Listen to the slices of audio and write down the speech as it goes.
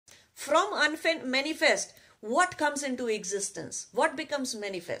From manifest, what comes into existence? What becomes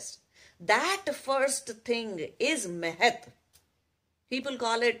manifest? That first thing is Mehet. People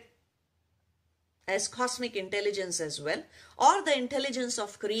call it as cosmic intelligence as well, or the intelligence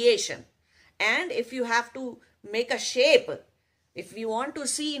of creation. And if you have to make a shape, if you want to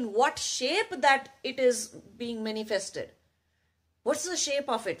see in what shape that it is being manifested, what's the shape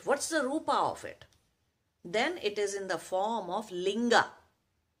of it? What's the rupa of it? Then it is in the form of linga.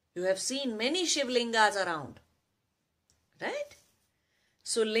 You have seen many Shivlingas around, right?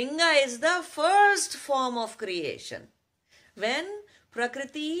 So linga is the first form of creation. When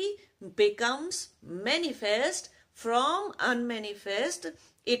Prakriti becomes manifest from unmanifest,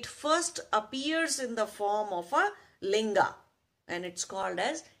 it first appears in the form of a linga, and it's called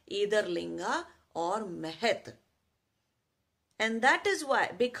as either linga or Mehet. And that is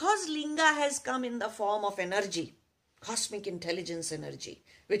why, because linga has come in the form of energy, cosmic intelligence energy,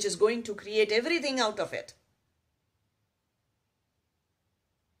 which is going to create everything out of it,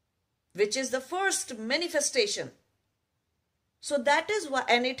 which is the first manifestation. So that is why,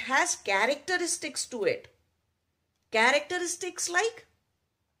 and it has characteristics to it. Characteristics like,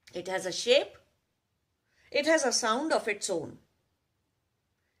 it has a shape, it has a sound of its own.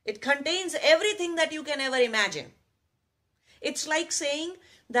 It contains everything that you can ever imagine. It's like saying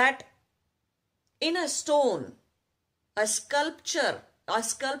that in a stone, a sculptor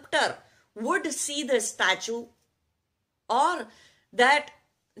would see the statue, or that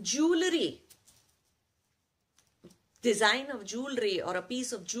jewelry, design of jewelry or a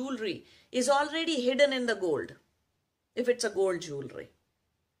piece of jewelry is already hidden in the gold, if it's a gold jewelry.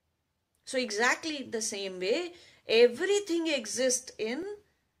 So exactly the same way, everything exists in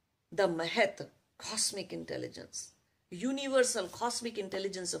the Mehet, cosmic intelligence, universal cosmic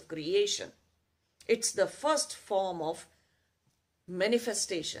intelligence of creation. It's the first form of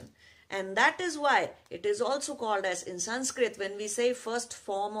manifestation. And that is why it is also called as, in Sanskrit, when we say first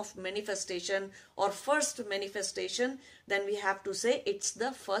form of manifestation or first manifestation, then we have to say it's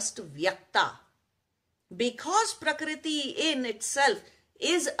the first Vyakta. Because Prakriti in itself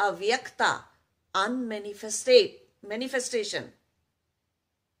is a Vyakta, manifestation.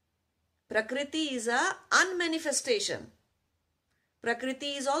 Prakriti is a unmanifestation.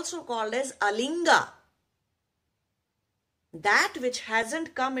 Prakriti is also called as Alinga. That which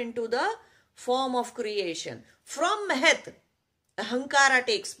hasn't come into the form of creation. From Mehet, Ahankara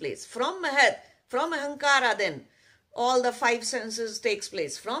takes place. From Mehet, from Ahankara then, all the five senses takes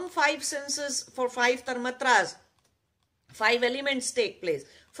place. From five senses, for five Tanmatras, five elements take place.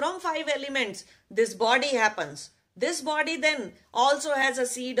 From five elements, this body happens. This body then also has a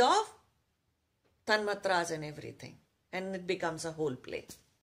seed of Tanmatras and everything. And it becomes a whole plane.